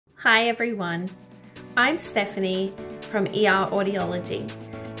Hi everyone, I'm Stephanie from ER Audiology,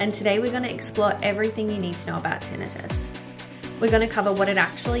 and today we're going to explore everything you need to know about tinnitus. We're going to cover what it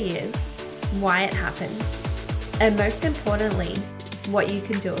actually is, why it happens, and most importantly, what you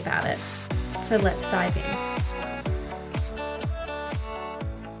can do about it. So let's dive in.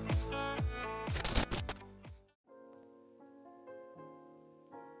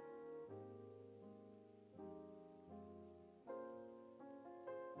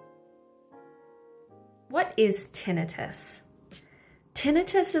 What is tinnitus?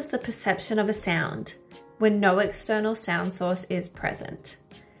 Tinnitus is the perception of a sound when no external sound source is present.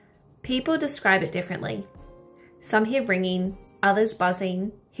 People describe it differently. Some hear ringing, others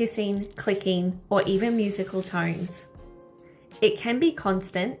buzzing, hissing, clicking, or even musical tones. It can be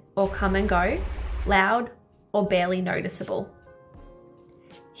constant or come and go, loud or barely noticeable.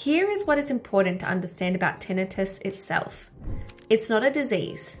 Here is what is important to understand about tinnitus itself. It's not a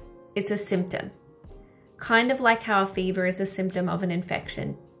disease, it's a symptom. Kind of like how a fever is a symptom of an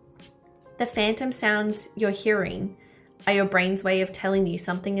infection. The phantom sounds you're hearing are your brain's way of telling you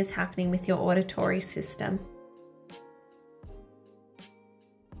something is happening with your auditory system.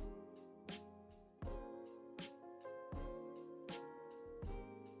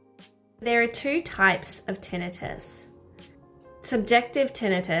 There are two types of tinnitus. Subjective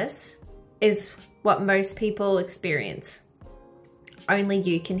tinnitus is what most people experience. Only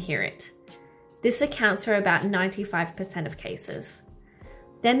you can hear it. This accounts for about 95% of cases.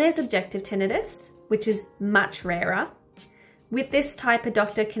 Then there's objective tinnitus, which is much rarer. With this type, a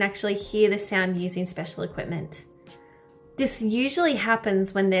doctor can actually hear the sound using special equipment. This usually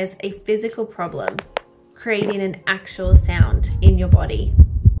happens when there's a physical problem, creating an actual sound in your body.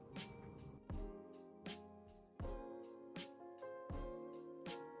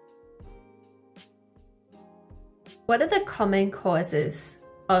 What are the common causes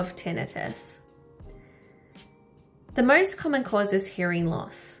of tinnitus? The most common cause is hearing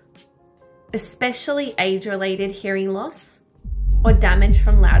loss, especially age-related hearing loss or damage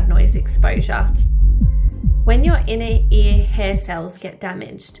from loud noise exposure. When your inner ear hair cells get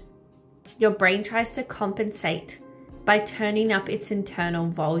damaged, your brain tries to compensate by turning up its internal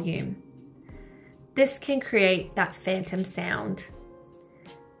volume. This can create that phantom sound.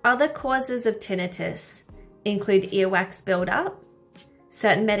 Other causes of tinnitus include earwax buildup,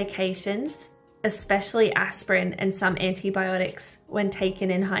 certain medications, especially aspirin and some antibiotics when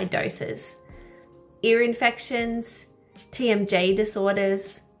taken in high doses, ear infections, TMJ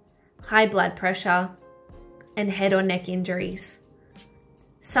disorders, high blood pressure, and head or neck injuries.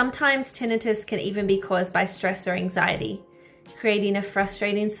 Sometimes tinnitus can even be caused by stress or anxiety, creating a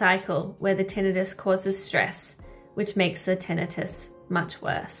frustrating cycle where the tinnitus causes stress, which makes the tinnitus much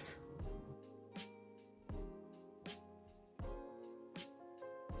worse.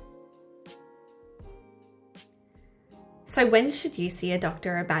 So when should you see a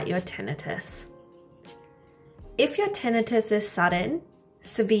doctor about your tinnitus? If your tinnitus is sudden,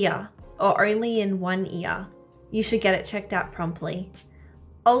 severe, or only in one ear, you should get it checked out promptly.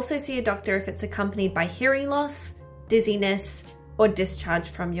 Also see a doctor if it's accompanied by hearing loss, dizziness, or discharge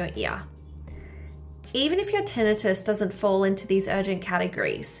from your ear. Even if your tinnitus doesn't fall into these urgent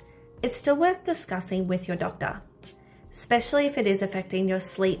categories, it's still worth discussing with your doctor, especially if it is affecting your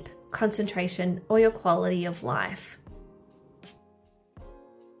sleep, concentration, or your quality of life.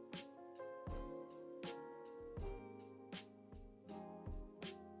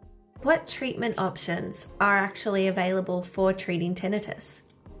 What treatment options are actually available for treating tinnitus?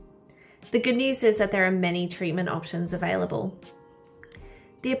 The good news is that there are many treatment options available.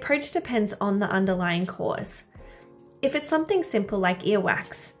 The approach depends on the underlying cause. If it's something simple like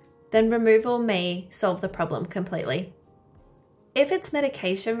earwax, then removal may solve the problem completely. If it's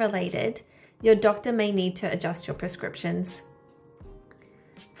medication related, your doctor may need to adjust your prescriptions.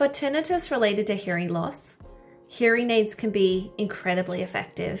 For tinnitus related to hearing loss, hearing aids can be incredibly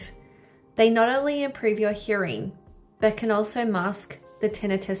effective. They not only improve your hearing, but can also mask the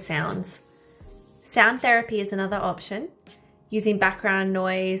tinnitus sounds. Sound therapy is another option, using background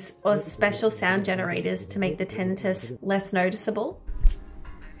noise or special sound generators to make the tinnitus less noticeable.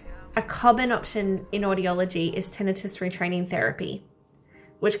 A common option in audiology is tinnitus retraining therapy,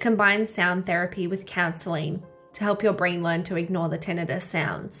 which combines sound therapy with counseling to help your brain learn to ignore the tinnitus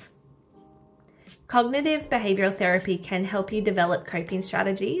sounds. Cognitive behavioral therapy can help you develop coping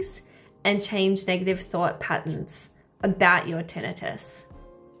strategies and change negative thought patterns about your tinnitus.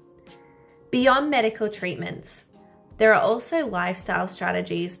 Beyond medical treatments, there are also lifestyle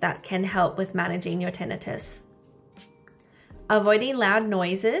strategies that can help with managing your tinnitus. Avoiding loud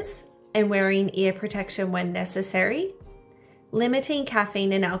noises and wearing ear protection when necessary, limiting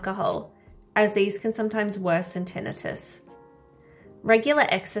caffeine and alcohol, as these can sometimes worsen tinnitus. Regular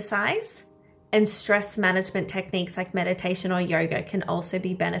exercise and stress management techniques like meditation or yoga can also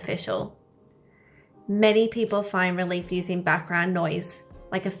be beneficial. Many people find relief using background noise,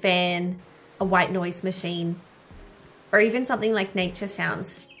 like a fan, a white noise machine, or even something like nature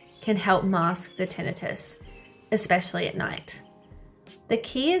sounds can help mask the tinnitus, especially at night. The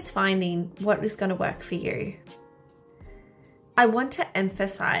key is finding what is going to work for you. I want to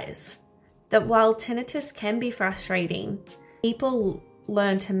emphasize that while tinnitus can be frustrating, people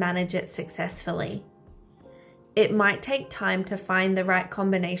learn to manage it successfully. It might take time to find the right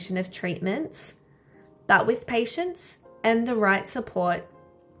combination of treatments, but with patience and the right support,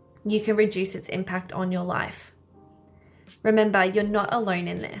 you can reduce its impact on your life. Remember, you're not alone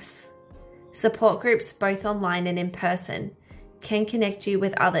in this. Support groups, both online and in person, can connect you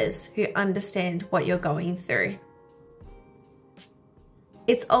with others who understand what you're going through.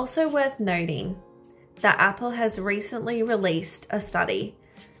 It's also worth noting that Apple has recently released a study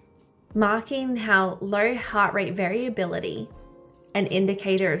marking how low heart rate variability, an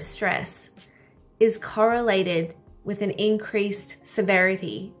indicator of stress, is correlated with an increased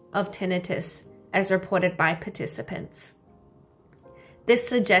severity of tinnitus as reported by participants. This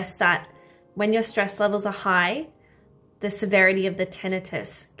suggests that when your stress levels are high, the severity of the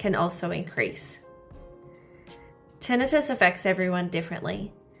tinnitus can also increase. Tinnitus affects everyone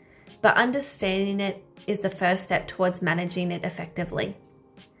differently, but understanding it is the first step towards managing it effectively.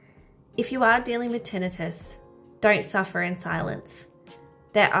 If you are dealing with tinnitus, don't suffer in silence.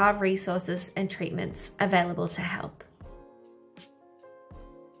 There are resources and treatments available to help.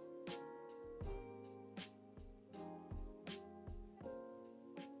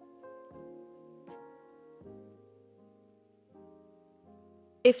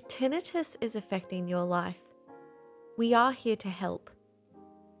 If tinnitus is affecting your life, we are here to help.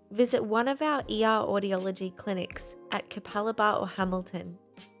 Visit one of our ER audiology clinics at Capalaba or Hamilton.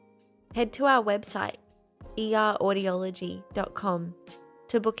 Head to our website, eraudiology.com,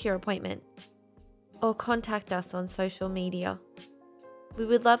 to book your appointment, or contact us on social media. We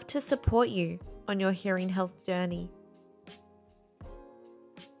would love to support you on your hearing health journey.